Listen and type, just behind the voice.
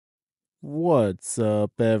What's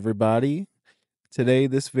up, everybody? Today,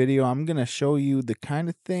 this video, I'm going to show you the kind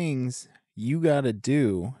of things you got to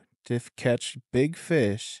do to catch big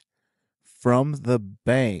fish from the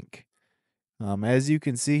bank. As you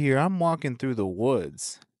can see here, I'm walking through the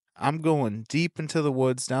woods. I'm going deep into the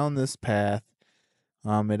woods down this path.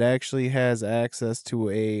 It actually has access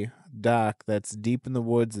to a dock that's deep in the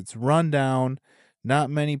woods. It's run down.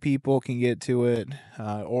 Not many people can get to it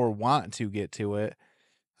or want to get to it.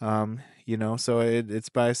 So it's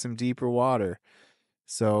by some deeper water.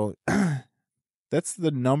 So that's the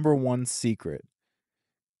number one secret.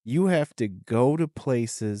 You have to go to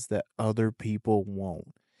places that other people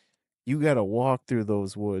won't. You got to walk through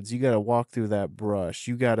those woods. You got to walk through that brush.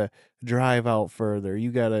 You got to drive out further. You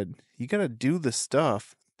got to do the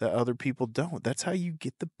stuff that other people don't. That's how you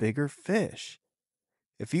get the bigger fish.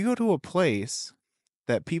 If you go to a place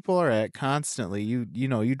that people are at constantly, you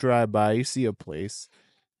drive by, you see a place,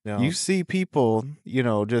 you see people,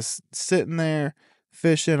 just sitting there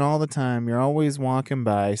fishing all the time. You're always walking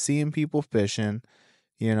by, seeing people fishing,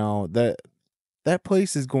 that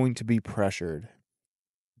place is going to be pressured.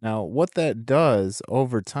 Now, what that does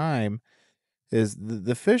over time is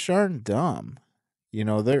the fish aren't dumb.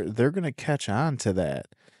 They're going to catch on to that.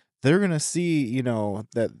 They're going to see,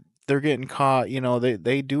 that they're getting caught,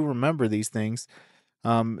 they do remember these things.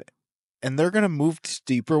 And they're going to move to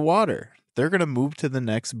deeper water. They're going to move to the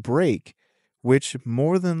next break, which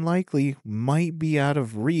more than likely might be out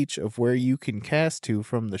of reach of where you can cast to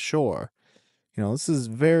from the shore. This is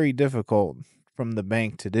very difficult from the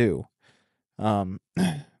bank to do. But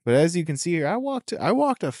as you can see here, I walked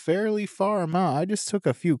a fairly far amount. I just took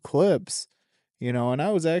a few clips, and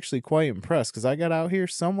I was actually quite impressed because I got out here.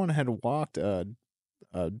 Someone had walked a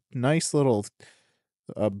nice little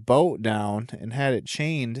boat down and had it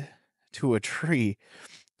chained to a tree.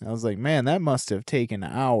 I was like, man, that must have taken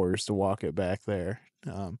hours to walk it back there.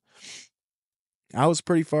 I was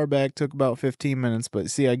pretty far back, took about 15 minutes, but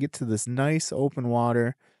see, I get to this nice open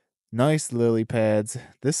water, nice lily pads.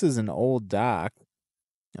 This is an old dock.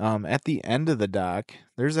 At the end of the dock,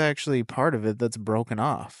 there's actually part of it that's broken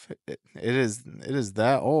off. It is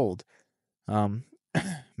that old.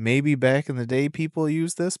 Maybe back in the day people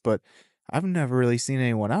used this, but I've never really seen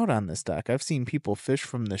anyone out on this dock. I've seen people fish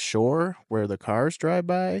from the shore where the cars drive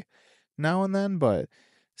by now and then, but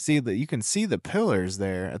you can see the pillars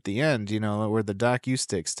there at the end, where the dock used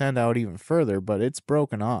to extend out even further, but it's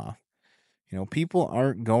broken off. People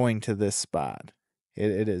aren't going to this spot.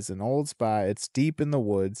 It is an old spot. It's deep in the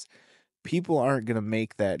woods. People aren't going to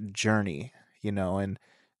make that journey, and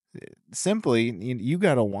simply you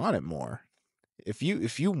got to want it more. If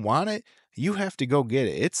you want it, you have to go get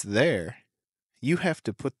it. It's there. You have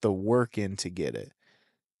to put the work in to get it.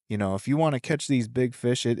 If you want to catch these big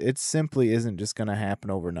fish, it simply isn't just going to happen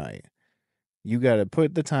overnight. You got to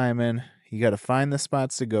put the time in. You got to find the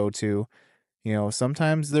spots to go to.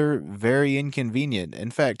 Sometimes they're very inconvenient. In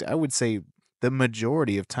fact, I would say the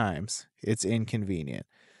majority of times it's inconvenient.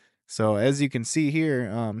 So as you can see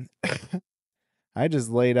here, I just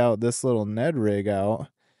laid out this little Ned rig out.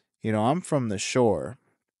 I'm from the shore.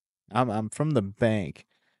 I'm from the bank,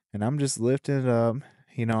 and I'm just lifting it up.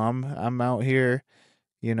 I'm out here.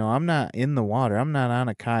 I'm not in the water. I'm not on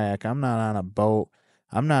a kayak. I'm not on a boat.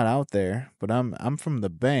 I'm not out there, but I'm from the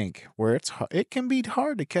bank where it can be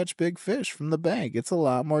hard to catch big fish from the bank. It's a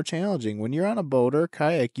lot more challenging. When you're on a boat or a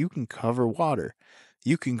kayak, you can cover water.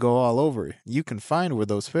 You can go all over. You can find where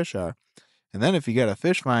those fish are. And then if you got a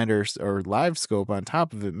fish finder or live scope on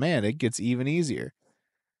top of it, man, it gets even easier.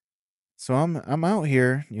 So I'm out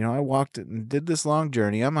here, I walked and did this long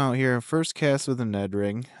journey. I'm out here, first cast with a Ned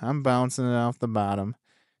rig. I'm bouncing it off the bottom,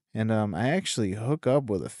 and I actually hook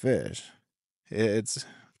up with a fish. It's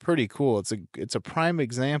pretty cool. It's a prime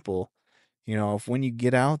example, of when you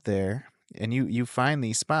get out there and you find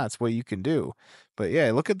these spots, what you can do. But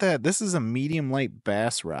yeah, look at that. This is a medium light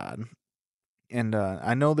bass rod, and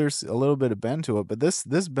I know there's a little bit of bend to it, but this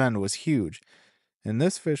bend was huge, and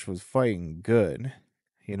this fish was fighting good.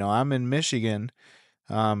 I'm in Michigan,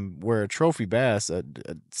 where a trophy bass, a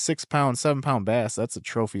 6 pound, 7 pound bass, that's a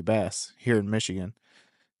trophy bass here in Michigan.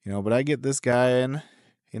 But I get this guy in,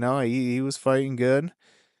 he was fighting good.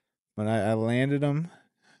 When I landed him,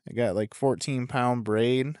 I got like 14-pound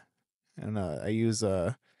braid, and I use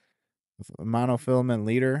a monofilament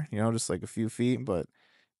leader, just like a few feet. But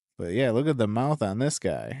yeah, look at the mouth on this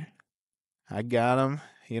guy. I got him,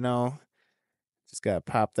 just got to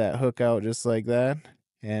pop that hook out just like that.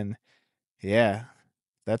 And yeah,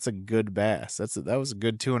 that's a good bass. That was a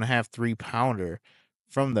good 2.5, 3-pounder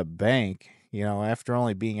from the bank, after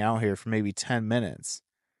only being out here for maybe 10 minutes.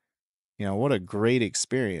 What a great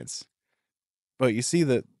experience. But you see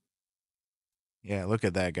that, yeah, look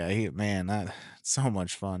at that guy. Man, that so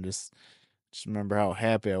much fun. Just remember how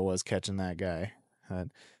happy I was catching that guy. Uh,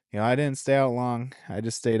 I didn't stay out long. I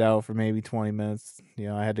just stayed out for maybe 20 minutes.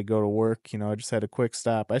 I had to go to work. I just had a quick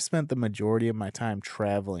stop. I spent the majority of my time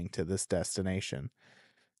traveling to this destination.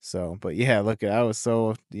 So, but yeah, look, I was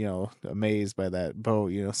so, amazed by that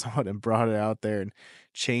boat. Someone had brought it out there and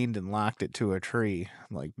chained and locked it to a tree.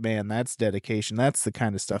 I'm like, man, that's dedication. That's the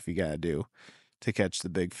kind of stuff you got to do to catch the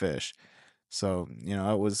big fish. So,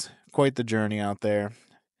 it was quite the journey out there.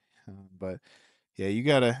 But yeah, you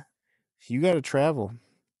gotta travel.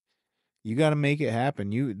 You gotta make it happen.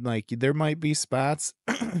 There might be spots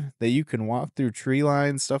that you can walk through tree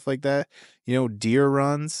lines, stuff like that. Deer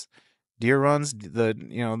runs. Deer runs,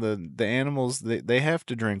 the animals, they have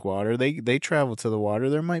to drink water. They travel to the water.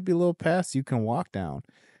 There might be little paths you can walk down.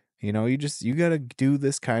 You gotta do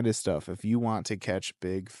this kind of stuff if you want to catch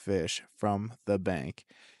big fish from the bank.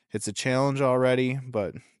 It's a challenge already,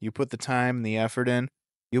 but you put the time and the effort in,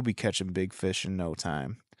 you'll be catching big fish in no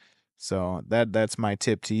time. So that's my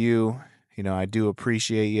tip to you. I do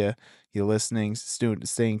appreciate you listening,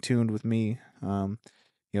 staying tuned with me.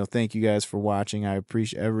 Thank you guys for watching. I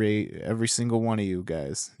appreciate every single one of you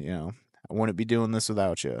guys. I wouldn't be doing this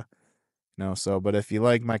without you. But if you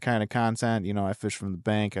like my kind of content, I fish from the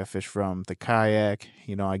bank, I fish from the kayak,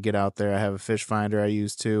 I get out there, I have a fish finder I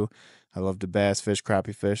use too. I love to bass fish,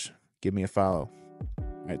 crappie fish. Give me a follow.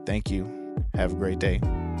 All right, thank you. Have a great day.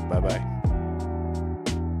 Bye-bye.